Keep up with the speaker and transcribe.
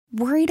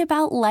Worried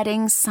about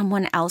letting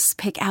someone else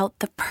pick out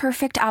the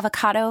perfect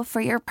avocado for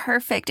your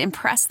perfect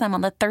impress them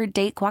on the third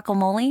date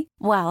guacamole?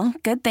 Well,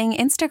 good thing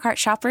Instacart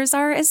shoppers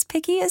are as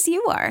picky as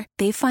you are.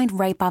 They find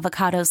ripe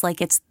avocados like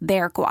it's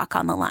their guac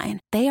on the line.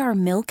 They are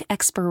milk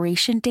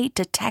expiration date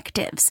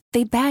detectives.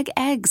 They bag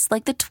eggs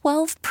like the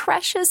 12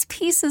 precious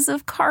pieces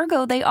of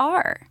cargo they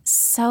are.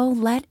 So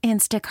let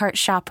Instacart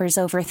shoppers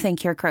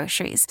overthink your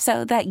groceries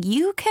so that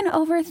you can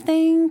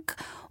overthink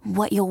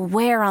what you'll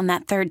wear on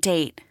that third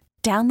date.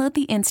 Download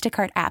the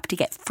Instacart app to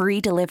get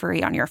free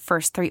delivery on your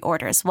first 3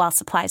 orders while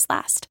supplies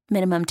last.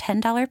 Minimum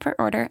 $10 per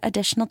order.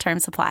 Additional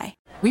terms apply.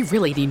 We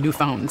really need new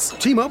phones.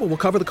 T-Mobile will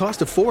cover the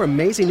cost of 4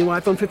 amazing new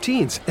iPhone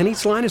 15s, and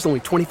each line is only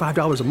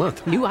 $25 a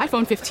month. New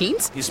iPhone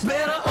 15s? It's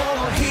better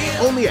over here.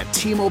 Only at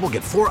T-Mobile,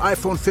 get 4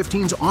 iPhone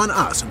 15s on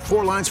us and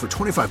 4 lines for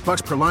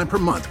 $25 per line per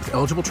month with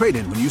eligible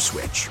trade-in when you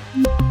switch.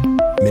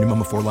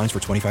 Minimum of 4 lines for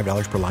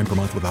 $25 per line per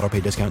month with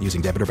autopay discount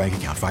using debit or bank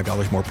account.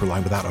 $5 more per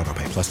line without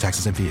autopay, plus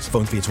taxes and fees.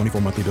 Phone fee at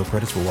 24 monthly bill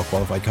credits for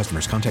well-qualified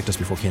customers. Contact us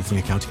before canceling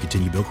account to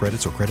continue bill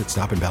credits or credit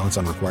stop and balance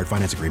on required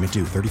finance agreement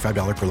due.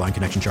 $35 per line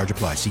connection charge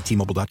applies. See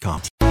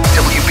T-Mobile.com.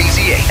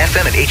 WBZA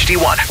FM and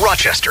HD1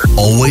 Rochester.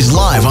 Always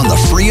live on the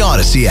free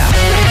Odyssey app.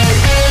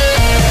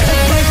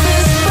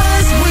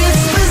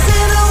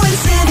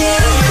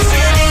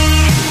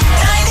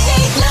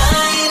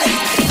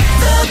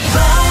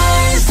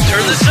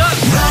 Turn this up.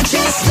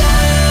 Rochester.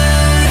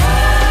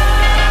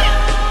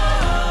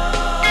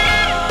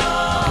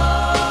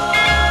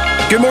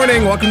 Good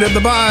morning. Welcome to The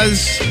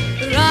Buzz.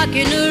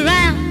 Rocking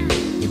around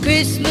the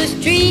Christmas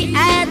tree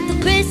at the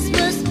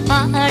Christmas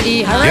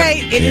party. All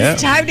right, it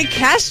is time to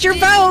cast your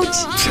vote.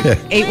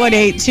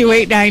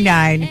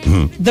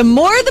 818-2899. The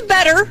more the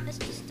better,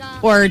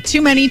 or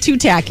too many, too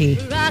tacky.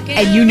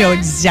 And you know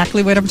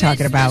exactly what I'm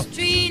talking about.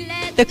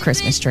 The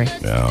Christmas tree.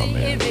 Oh,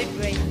 man.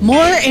 More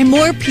and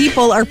more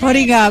people are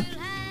putting up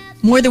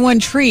more than one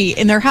tree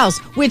in their house,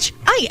 which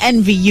I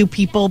envy you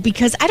people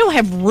because I don't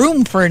have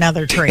room for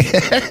another tree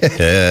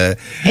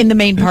in the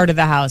main part of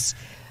the house.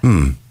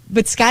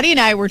 But Scotty and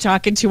I were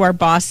talking to our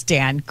boss,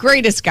 Dan.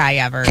 Greatest guy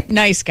ever.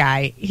 Nice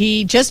guy.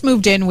 He just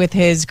moved in with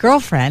his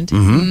girlfriend.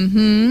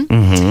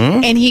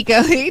 And he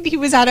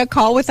was on a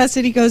call with us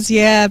and he goes,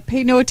 yeah,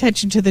 pay no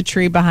attention to the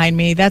tree behind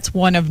me. That's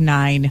one of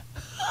 9.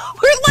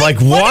 We're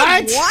like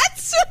what?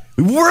 What?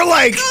 We're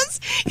like,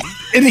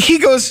 and he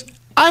goes,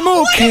 I'm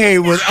okay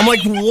with, I'm like,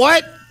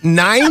 what?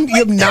 9? You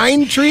have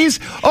 9 trees?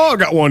 Oh, I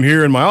got one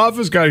here in my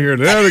office, got here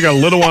there, we got a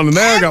little one in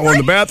there, got one in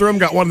the bathroom,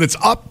 got one that's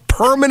up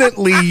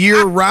permanently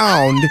year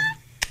round.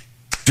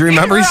 Do you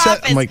remember he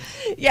said? I'm like,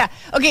 yeah.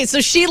 Okay, so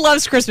she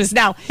loves Christmas.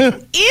 Now,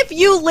 if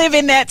you live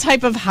in that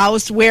type of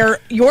house where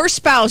your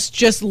spouse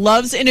just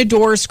loves and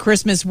adores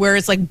Christmas, where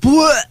it's like,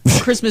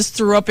 Christmas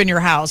threw up in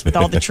your house with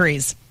all the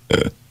trees.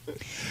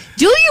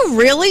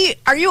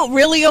 Are you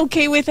really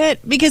okay with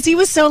it? Because he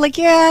was so like,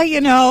 yeah,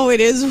 you know, it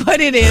is what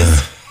it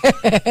is.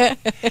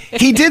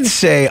 He did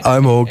say,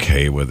 I'm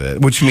okay with it,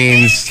 which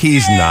means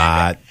he's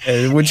not,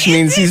 which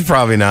means he's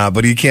probably not,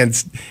 but he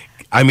can't,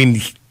 I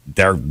mean,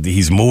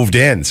 he's moved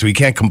in, so he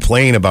can't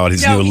complain about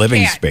his new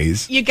living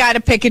space. You got to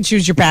pick and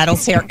choose your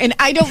battles here. And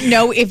I don't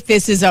know if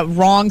this is a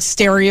wrong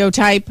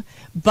stereotype,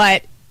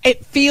 but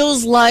it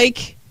feels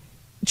like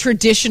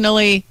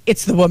traditionally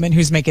it's the woman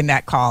who's making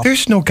that call.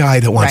 There's no guy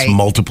that wants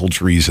multiple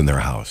trees in their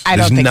house. I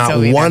don't think so either.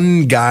 There's not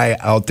one guy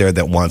out there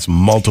that wants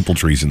multiple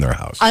trees in their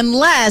house.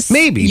 Unless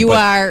you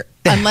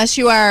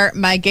are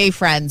my gay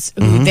friends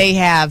who they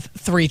have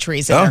 3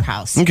 trees in their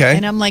house. Okay.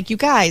 And I'm like, you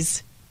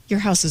guys, your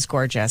house is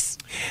gorgeous.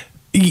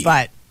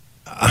 But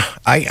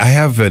I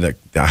have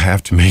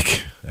to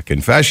make a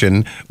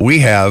confession. We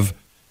have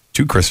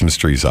 2 Christmas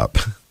trees up.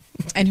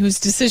 And whose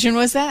decision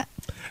was that?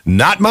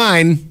 Not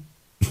mine.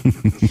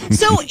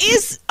 So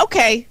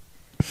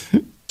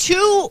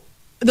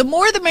the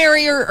more the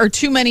merrier, or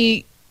too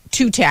many,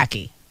 too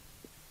tacky?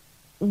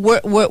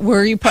 Where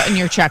are you putting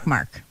your check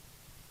mark?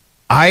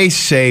 I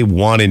say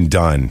 1 and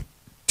done.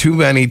 Too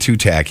many, too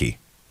tacky.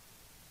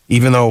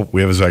 Even though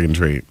we have a second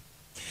tree.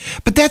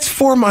 But that's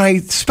for my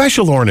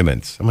special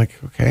ornaments. I'm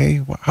like,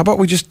 okay, how about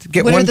we just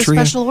get one tree? What are the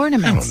special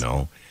ornaments? I don't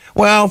know.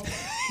 Well,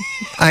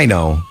 I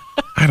know.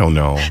 I don't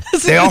know.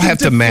 They all have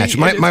to match.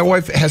 My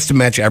wife has to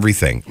match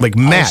everything. Like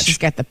match. She's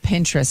got the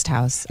Pinterest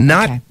house.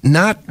 Not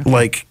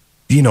like,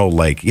 you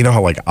know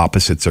how like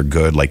opposites are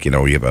good. Like, you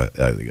have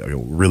a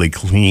really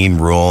clean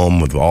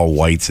room with all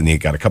whites and you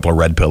got a couple of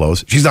red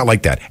pillows. She's not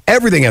like that.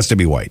 Everything has to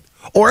be white,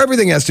 or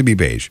everything has to be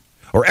beige,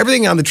 or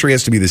everything on the tree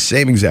has to be the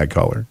same exact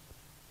color.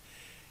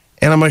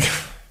 And I'm like,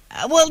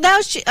 well, now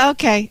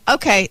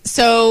okay.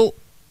 So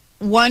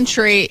 1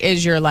 tree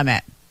is your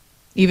limit.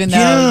 Even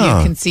though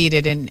you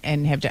conceded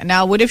and have done.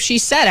 Now, what if she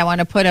said, I want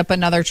to put up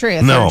another tree,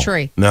 a third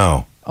tree?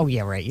 No. Oh,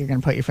 yeah, right. You're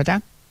going to put your foot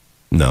down?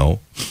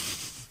 No.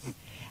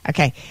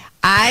 Okay.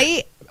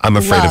 I'm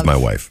afraid of my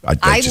wife.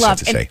 I just have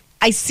to say.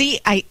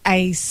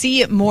 I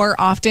see it more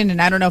often, and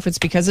I don't know if it's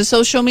because of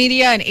social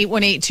media, and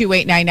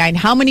 818-2899.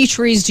 How many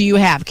trees do you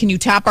have? Can you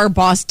top our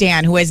boss,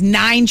 Dan, who has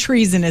 9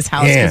 trees in his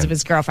house because of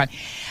his girlfriend?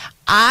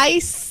 I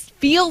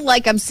feel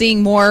like I'm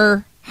seeing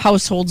more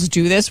households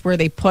do this where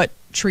they put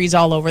trees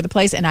all over the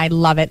place, and I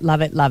love it,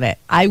 love it, love it.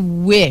 I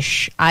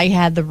wish I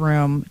had the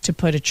room to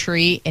put a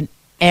tree in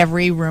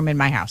every room in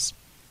my house.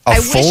 A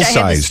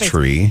full-size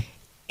tree?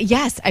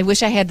 Yes, I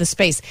wish I had the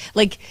space.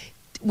 Like,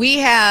 we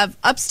have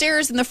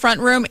upstairs in the front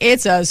room,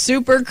 it's a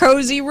super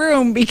cozy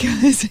room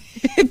because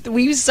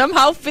we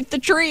somehow fit the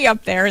tree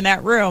up there in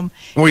that room.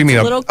 What do you mean?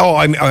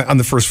 I'm on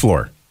the first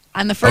floor.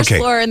 On the first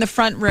floor in the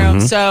front room.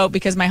 Mm-hmm. So,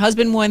 because my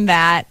husband won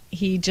that,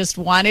 he just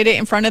wanted it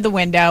in front of the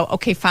window.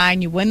 Okay,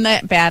 fine, you win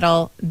that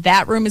battle.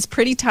 That room is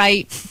pretty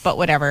tight, but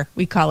whatever.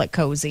 We call it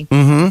cozy.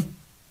 Mm-hmm.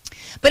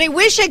 But I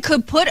wish I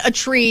could put a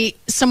tree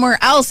somewhere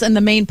else in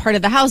the main part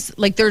of the house.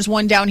 Like there's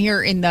one down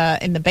here in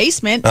the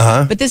basement,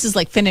 but this is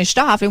like finished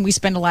off, and we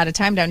spend a lot of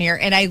time down here,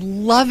 and I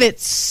love it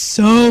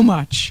so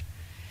much.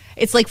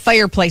 It's like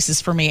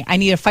fireplaces for me. I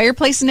need a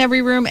fireplace in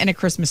every room and a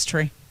Christmas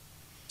tree.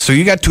 So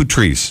you got two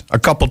trees,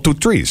 two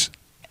trees.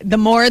 The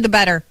more, the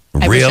better.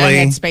 I wish I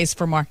had space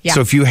for more. Yeah.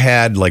 So if you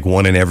had like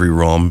one in every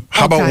room,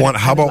 how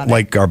about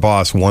like our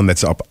boss, one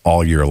that's up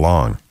all year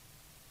long?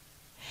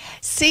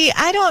 See,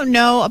 I don't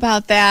know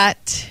about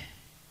that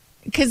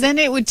because then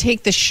it would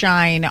take the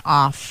shine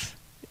off.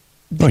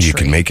 You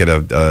can make it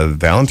a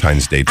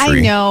Valentine's Day tree.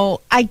 I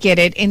know, I get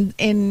it. In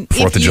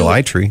 4th of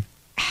July tree.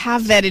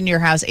 Have that in your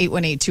house,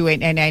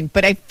 818-2899.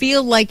 But I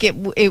feel like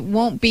it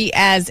won't be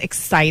as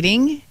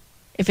exciting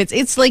if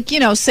it's like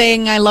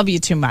saying I love you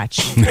too much.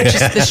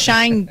 Just the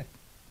shine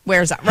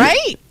wears out,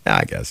 right? Yeah,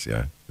 I guess.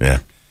 Yeah.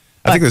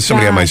 I think there's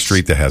somebody on my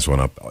street that has one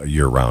up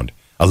year round,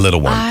 a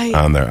little one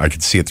on there. I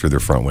could see it through their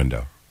front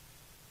window.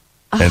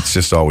 And it's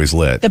just always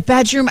lit. The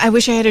bedroom, I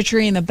wish I had a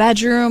tree in the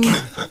bedroom.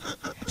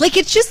 Like,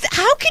 it's just,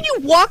 how can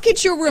you walk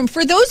into your room?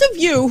 For those of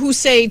you who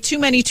say too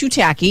many, too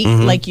tacky,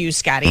 like you,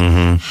 Scotty,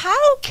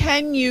 how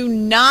can you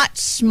not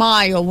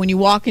smile when you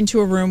walk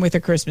into a room with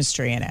a Christmas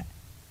tree in it?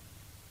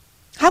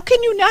 How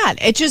can you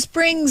not? It just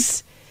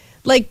brings,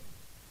 like...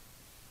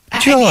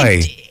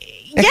 joy.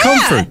 And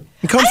comfort.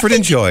 Comfort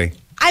and joy.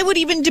 I would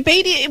even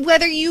debate it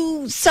whether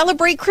you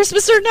celebrate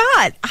Christmas or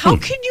not. How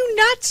can you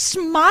not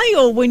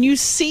smile when you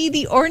see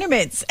the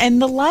ornaments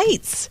and the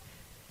lights?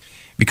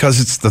 Because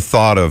it's the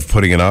thought of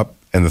putting it up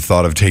and the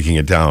thought of taking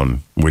it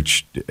down,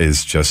 which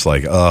is just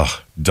like,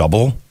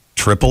 double,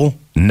 triple,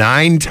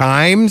 9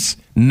 times,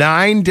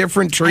 9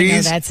 different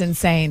trees. I know, that's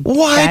insane.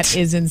 What? That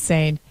is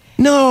insane.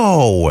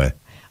 No.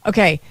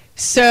 Okay,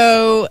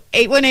 so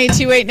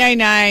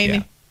 818-2899.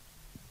 Yeah.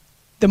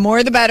 The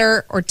more the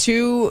better, or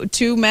too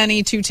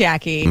many, too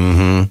tacky.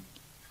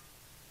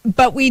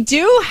 But we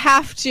do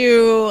have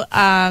to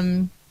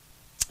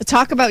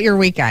talk about your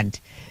weekend.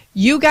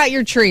 You got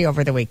your tree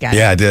over the weekend.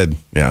 Yeah, I did.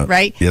 Yeah.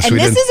 Right? Yes, and we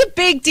did. This is a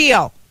big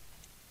deal.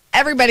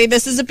 Everybody,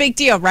 this is a big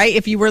deal, right?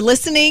 If you were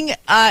listening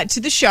to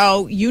the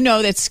show, you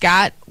know that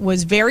Scott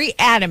was very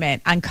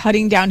adamant on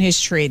cutting down his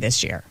tree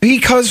this year.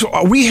 Because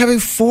we have a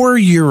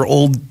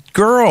 4-year-old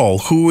girl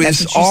who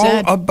is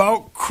all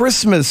about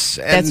Christmas.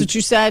 And that's what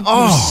you said. You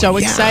were so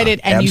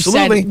excited. And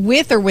absolutely. You said,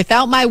 with or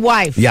without my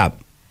wife. Yeah.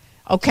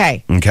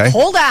 Okay.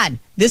 Hold on.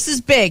 This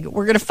is big.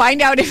 We're going to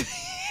find out if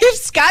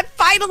Scott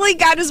finally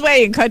got his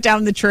way and cut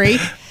down the tree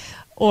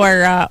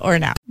or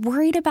not.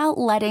 Worried about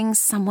letting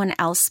someone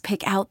else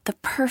pick out the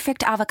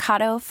perfect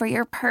avocado for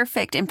your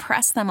perfect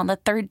impress them on the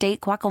third date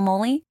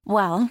guacamole?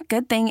 Well,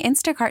 good thing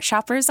Instacart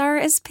shoppers are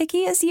as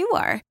picky as you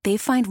are. They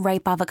find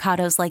ripe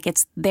avocados like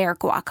it's their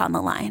guac on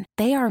the line.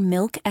 They are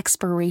milk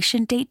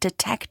expiration date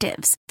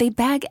detectives. They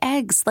bag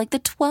eggs like the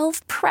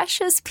 12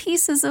 precious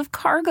pieces of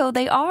cargo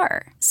they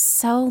are.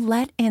 So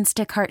let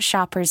Instacart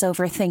shoppers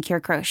overthink your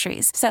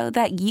groceries so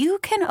that you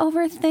can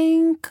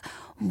overthink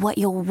what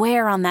you'll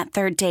wear on that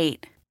third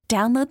date.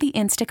 Download the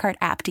Instacart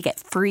app to get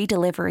free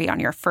delivery on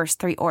your first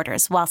 3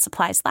 orders while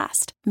supplies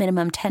last.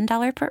 Minimum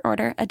 $10 per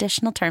order.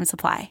 Additional terms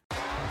apply.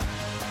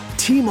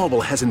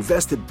 T-Mobile has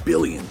invested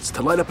billions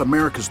to light up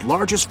America's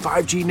largest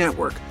 5G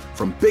network,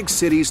 from big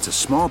cities to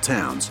small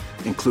towns,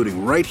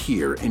 including right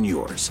here in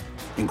yours.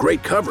 And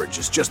great coverage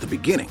is just the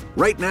beginning.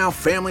 Right now,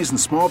 families and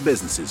small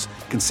businesses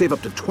can save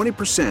up to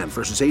 20%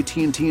 versus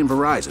AT&T and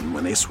Verizon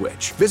when they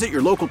switch. Visit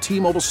your local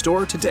T-Mobile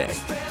store today.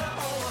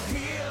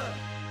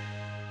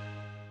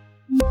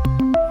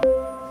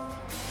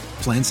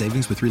 Plan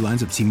savings with 3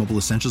 lines of T-Mobile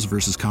Essentials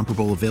versus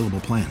comparable available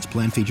plans.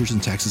 Plan features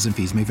and taxes and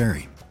fees may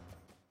vary.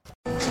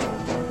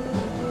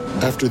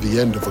 After the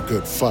end of a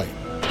good fight,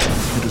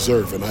 you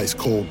deserve an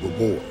ice-cold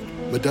reward.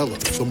 Modelo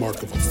is the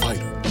mark of a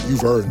fighter.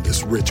 You've earned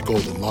this rich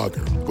golden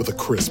lager with a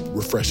crisp,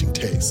 refreshing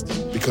taste.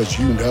 Because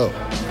you know,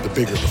 the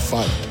bigger the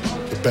fight,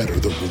 the better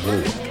the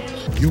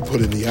reward. You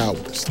put in the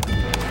hours,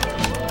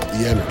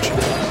 the energy,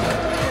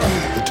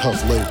 the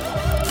tough labor.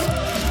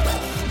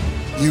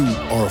 You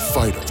are a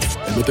fighter,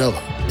 and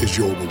Modelo is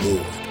your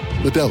reward.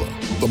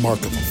 Modelo, the mark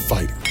of a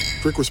fighter.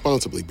 Drink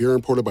responsibly. Beer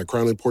imported by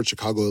Crown Imports,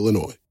 Chicago,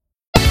 Illinois.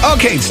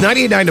 Okay, it's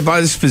 98.9 to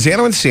Buzz,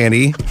 Fazano and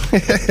Sandy.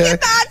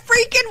 Cannot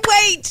freaking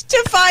wait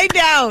to find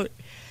out.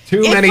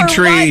 Too many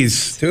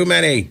trees. Too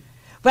many.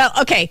 Well,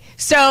 okay.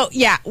 So,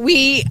 yeah,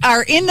 we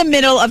are in the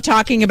middle of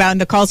talking about, and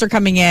the calls are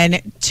coming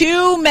in,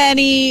 too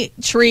many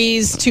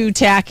trees, too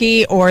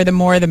tacky, or the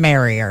more the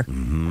merrier.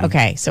 Mm-hmm.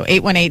 Okay, so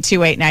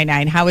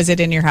 818-2899. How is it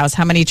in your house?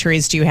 How many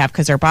trees do you have?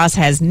 Because our boss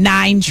has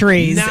 9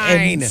 trees. 9.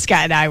 And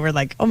Scott and I were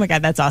like, oh, my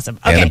God, that's awesome.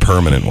 Okay. And a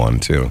permanent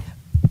one, too.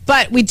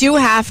 But we do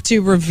have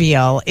to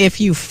reveal if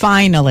you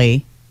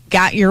finally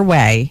got your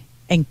way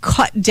and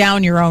cut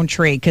down your own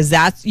tree, because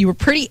you were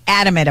pretty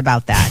adamant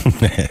about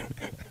that.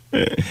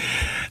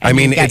 I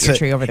mean,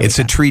 it's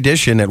a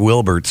tradition at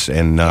Wilbert's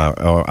and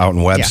out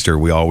in Webster. Yeah.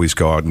 We always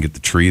go out and get the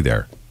tree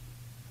there.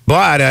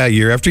 But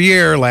year after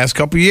year, last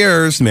couple of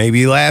years,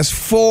 maybe last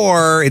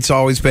 4, it's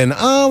always been,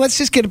 let's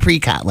just get a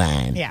pre-cut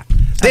one. Yeah.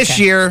 This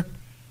year,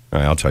 all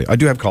right, I'll tell you. I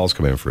do have calls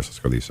coming in first. Let's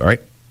go to these, all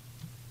right?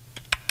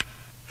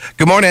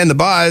 Good morning, The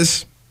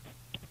Buzz.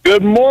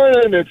 Good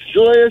morning. It's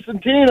Julius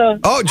and Tina.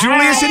 Oh,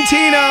 Julius and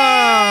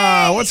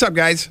Tina. What's up,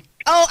 guys?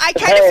 Oh, I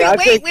kind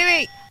of feel,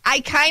 wait.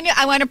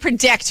 I want to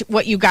predict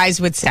what you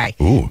guys would say.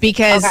 Ooh.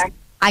 Because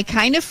I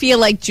kind of feel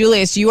like,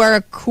 Julius, you are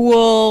a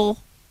cool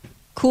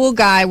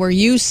guy where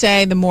you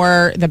say the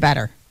more, the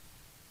better.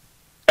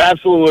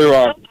 Absolutely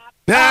wrong.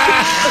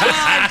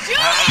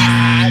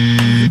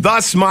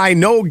 Thus, my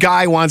no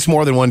guy wants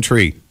more than one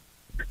tree.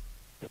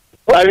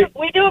 We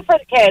do it for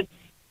the kids.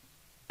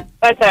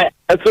 That's it.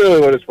 That's really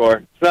what it's for.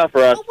 It's not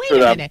for us. Oh,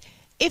 wait a minute.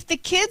 If the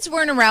kids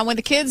weren't around, when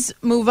the kids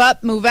move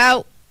up, move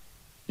out,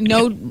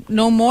 no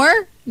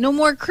more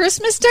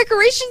Christmas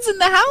decorations in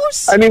the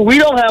house? I mean, we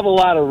don't have a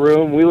lot of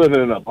room. We live in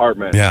an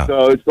apartment. Yeah.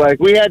 So it's like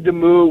we had to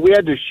move. We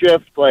had to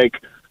shift, like,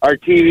 our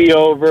TV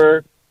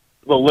over,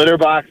 the litter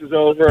boxes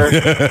over.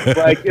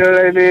 Like, you know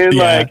what I mean?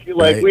 Yeah,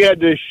 like we had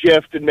to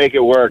shift and make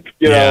it work,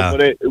 you know,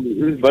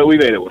 but we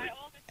made it work.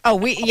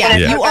 Oh,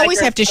 you always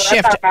have to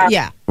shift.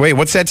 Yeah. Wait,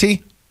 what's that,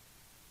 T?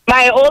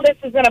 My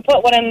oldest is going to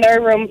put one in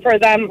their room for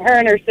them, her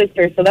and her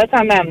sister, so that's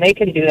on them. They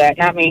can do that,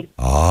 not me.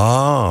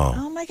 Oh.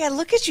 Oh, my God,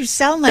 look at you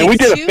sound like and we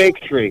did a fake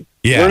tree.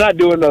 Yeah. We're not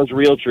doing those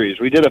real trees.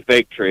 We did a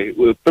fake tree.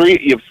 With 3,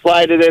 you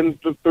slide it in,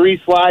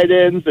 3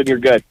 slide-ins, and you're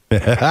good.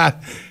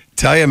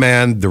 Tell you,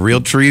 man, the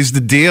real tree's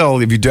the deal.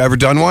 Have you ever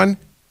done one?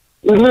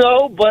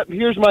 No, but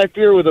here's my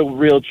fear with a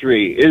real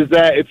tree, is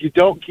that if you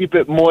don't keep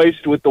it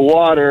moist with the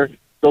water,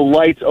 the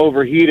lights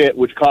overheat it,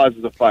 which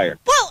causes a fire.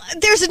 Well,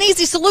 there's an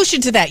easy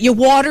solution to that. You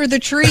water the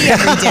tree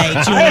every day,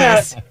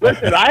 Julius.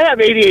 Listen, I have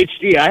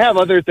ADHD. I have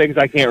other things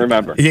I can't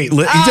remember. Yeah, you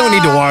don't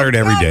need to water it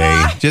every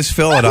day. Just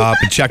fill it up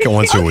and check it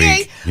once a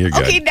week. You're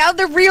good. Okay, now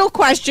the real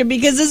question,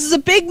 because this is a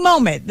big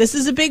moment.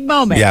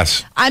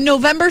 Yes. On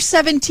November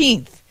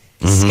 17th,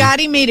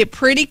 Scotty made it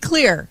pretty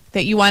clear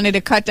that you wanted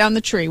to cut down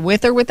the tree,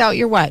 with or without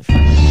your wife.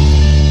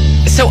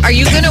 So are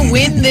you going to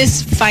win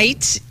this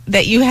fight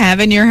that you have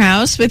in your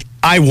house?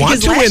 I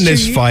want to win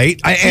this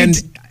fight.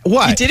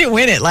 What? You didn't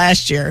win it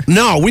last year.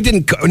 No, we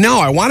didn't. No,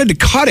 I wanted to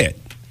cut it.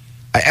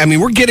 I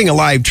mean, we're getting a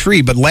live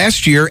tree, but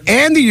last year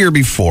and the year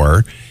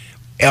before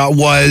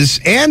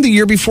and the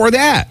year before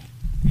that,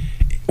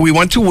 we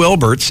went to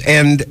Wilbert's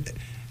and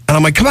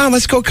I'm like, come on,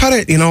 let's go cut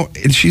it,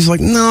 And she's like,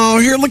 no,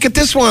 here, look at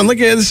this one. Look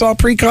at it. It's all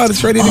pre-cut.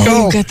 It's ready to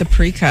go. You got the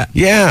pre-cut.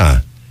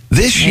 Yeah.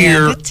 This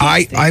year,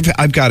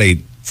 I've got a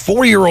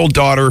 4-year-old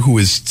daughter who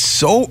is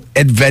so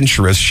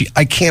adventurous.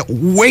 I can't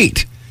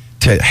wait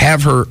to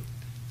have her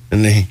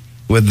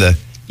with the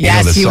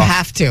yes, you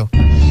have to.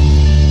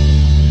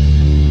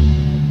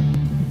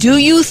 Do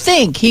you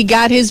think he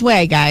got his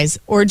way, guys,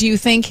 or do you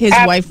think his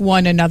wife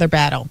won another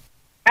battle?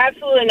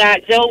 Absolutely not.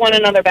 Jill won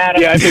another battle.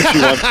 Yeah, I think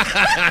she won.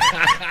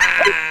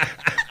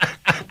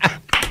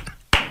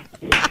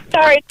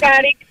 Sorry,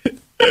 Scotty.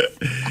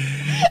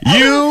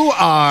 You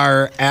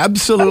are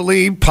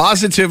absolutely,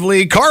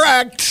 positively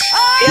correct.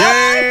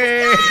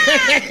 Yay!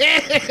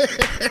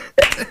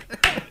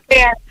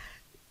 Yeah.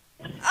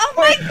 Oh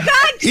my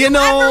God! Did you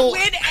ever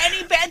win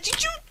any bet?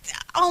 Did you?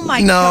 Oh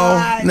my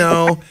God!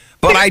 No.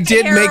 But I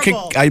did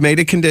I made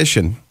a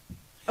condition.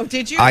 Oh,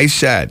 did you? I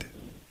said,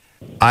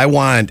 I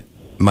want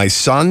my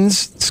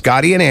sons,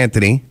 Scotty and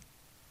Anthony,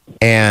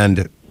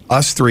 and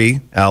us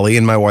 3, Allie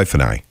and my wife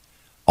and I,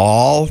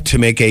 all to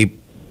make a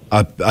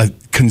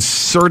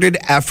concerted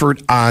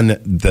effort on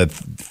the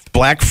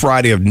Black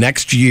Friday of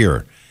next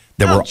year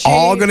that we're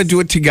all going to do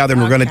it together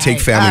and we're going to take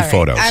family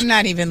photos. I'm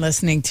not even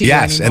listening to you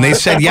Yes, anymore. and they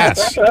said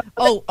yes.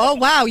 Oh,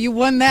 wow, you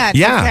won that.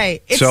 Yeah.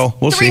 Okay. It's so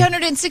we'll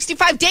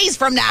 365 days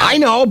from now. I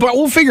know, but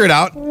we'll figure it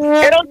out.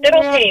 It'll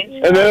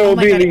change. And then it'll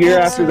be the year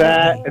after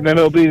that, and then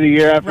it'll be the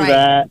year after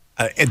that.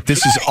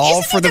 This is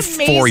all for the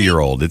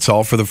 4-year-old. It's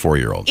all for the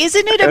 4-year-old.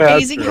 Isn't it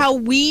amazing how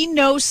we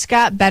know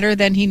Scott better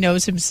than he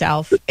knows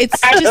himself?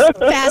 It's just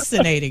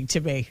fascinating to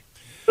me.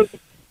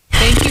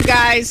 Thank you,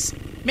 guys.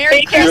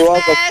 Merry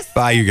Christmas.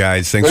 Bye, you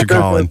guys. Thanks for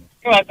calling.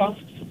 You're welcome.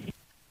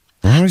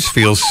 I always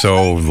feel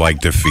so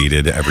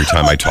defeated every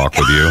time I talk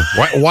with you.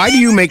 Why do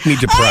you make me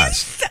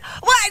depressed?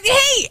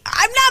 Hey,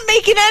 I'm not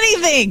making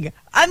anything.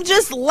 I'm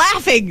just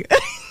laughing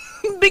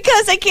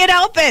Because I can't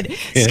help it.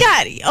 Yeah.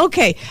 Scott,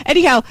 okay.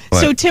 Anyhow,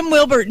 so Tim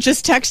Wilbert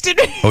just texted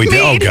me. Oh, he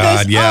did? Oh,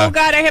 God, yeah. Oh,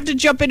 God, I have to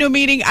jump into a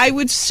meeting. I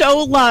would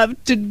so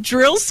love to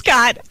drill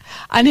Scott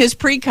on his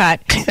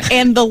pre-cut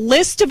and the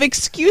list of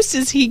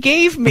excuses he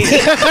gave me. What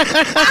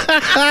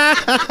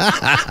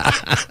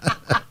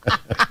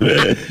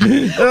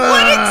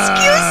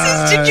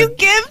excuses did you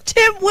give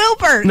Tim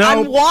Wilbert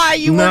on why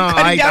you weren't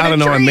cutting down a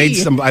tree?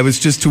 I don't know. I was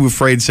just too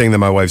afraid saying that.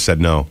 My wife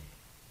said no.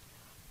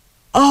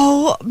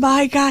 Oh,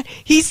 my God.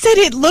 He said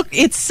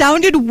it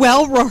sounded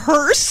well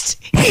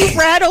rehearsed. He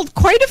rattled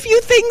quite a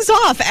few things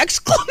off.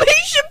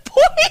 Exclamation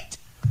point.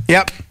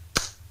 Yep.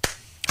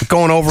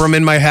 Going over them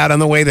in my head on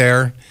the way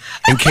there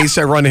in case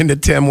I run into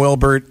Tim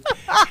Wilbert.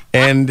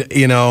 And,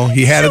 he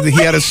had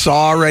a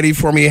saw ready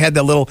for me. He had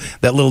that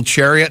little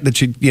chariot that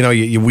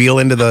you wheel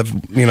into the,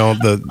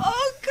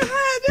 Oh, God.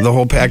 The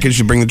whole package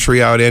to bring the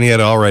tree out in. He had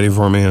it all ready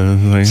for me.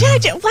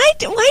 Judge, why?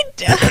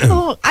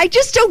 I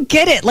just don't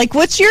get it. Like,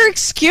 what's your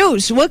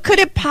excuse? What could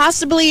it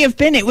possibly have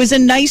been? It was a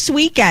nice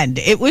weekend.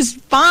 It was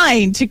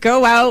fine to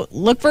go out,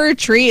 look for a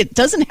tree. It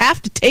doesn't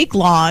have to take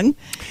long.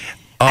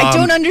 I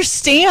don't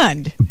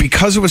understand.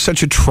 Because it was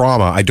such a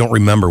trauma, I don't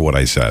remember what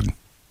I said.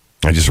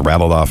 I just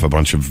rattled off a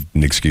bunch of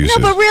excuses.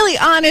 No, but really,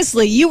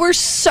 honestly, you were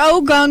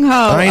so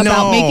gung-ho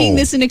about making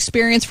this an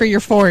experience for your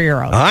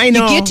 4-year-old. I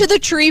know. You get to the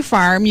tree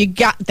farm, you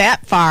got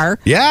that far.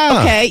 Yeah.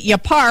 Okay, you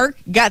park,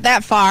 got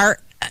that far.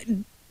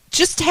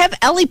 Just have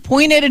Ellie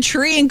point at a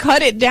tree and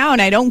cut it down.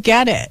 I don't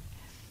get it.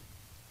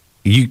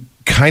 You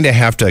kind of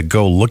have to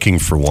go looking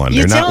for one.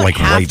 You They're not like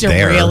right there. You don't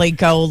have to really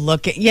go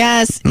look at.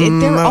 Yes,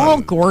 they're all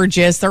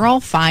gorgeous. They're all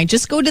fine.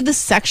 Just go to the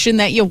section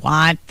that you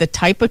want, the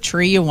type of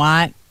tree you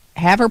want.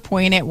 Have her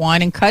point at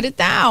one and cut it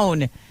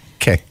down.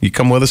 Okay, you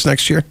come with us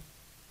next year?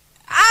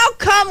 I'll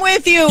come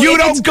with you. You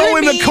don't go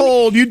in the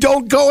cold. You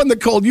don't go in the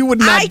cold. You would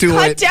not do it.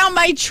 I cut down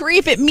my tree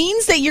if it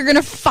means that you're going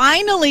to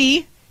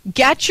finally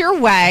get your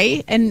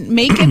way and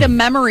make it a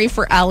memory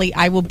for Ellie.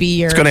 I will be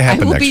your. It's going to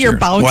happen next year. Your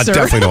bouncer. Well, I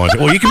definitely don't want to.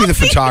 Well, you can be the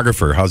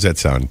photographer. How's that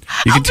sound?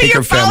 You can take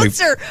her family.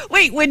 Bouncer.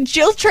 Wait, when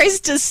Jill tries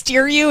to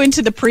steer you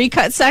into the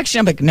pre-cut section,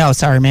 I'm like, no,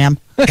 sorry, ma'am.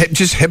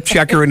 Just hip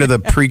check her into the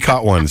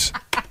pre-cut ones.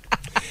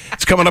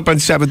 It's coming up on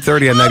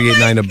 7:30 on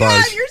 98.9 The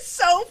Buzz. God, you're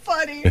so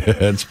funny.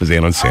 It's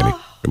Spazano and Sandy.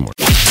 Good morning.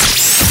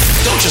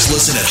 Don't just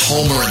listen at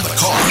home or in the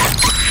car.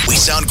 We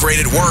sound great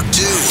at work,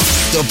 too.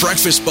 The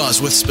Breakfast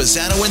Buzz with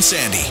Spazano and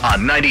Sandy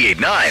on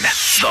 98.9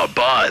 The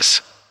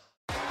Buzz.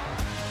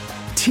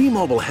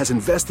 T-Mobile has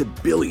invested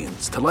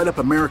billions to light up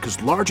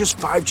America's largest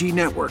 5G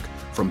network,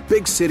 from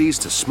big cities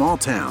to small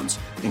towns,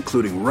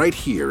 including right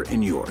here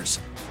in yours.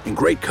 And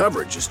great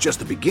coverage is just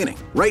the beginning.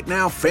 Right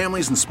now,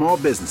 families and small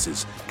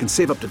businesses can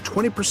save up to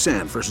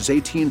 20% versus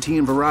AT&T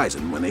and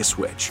Verizon when they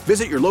switch.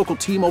 Visit your local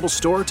T-Mobile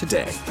store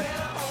today.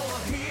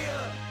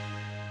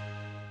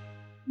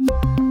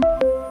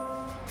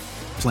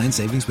 Plan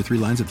savings with 3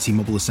 lines of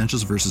T-Mobile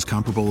Essentials versus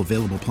comparable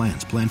available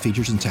plans. Plan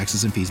features and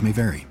taxes and fees may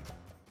vary.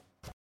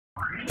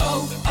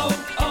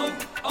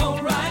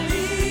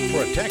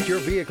 Protect your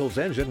vehicle's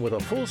engine with a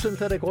full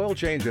synthetic oil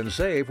change and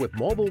save with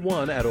Mobile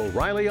One at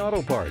O'Reilly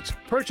Auto Parts.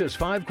 Purchase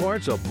 5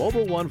 quarts of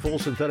Mobile One full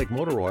synthetic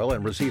motor oil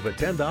and receive a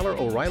 $10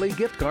 O'Reilly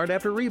gift card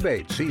after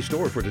rebate. See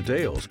store for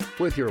details.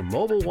 With your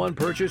Mobile One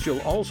purchase,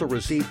 you'll also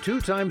receive 2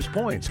 times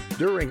points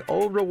during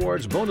O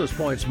Rewards Bonus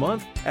Points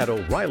Month at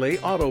O'Reilly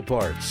Auto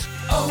Parts.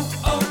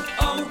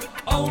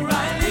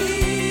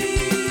 O'Reilly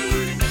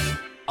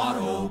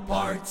Auto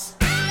Parts.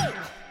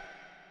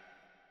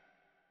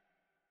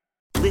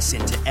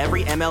 Listen to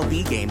every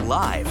MLB game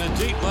live. In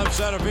the deep left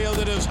center field,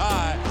 it is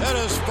high, it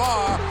is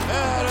far,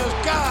 it is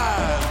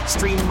gone.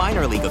 Stream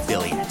minor league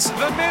affiliates.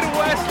 The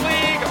Midwest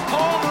League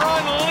home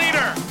run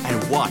leader.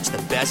 And watch the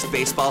best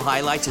baseball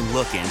highlights and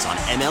look-ins on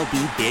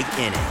MLB Big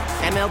Inning.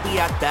 MLB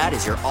At Bat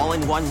is your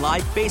all-in-one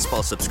live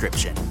baseball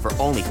subscription for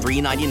only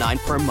 $3.99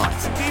 per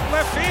month. Deep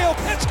left field,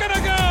 it's gonna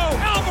go.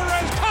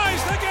 Alvarez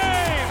ties the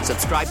game.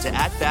 Subscribe to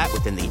At Bat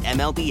within the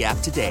MLB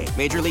app today.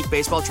 Major League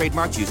Baseball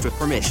trademarks used with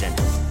permission.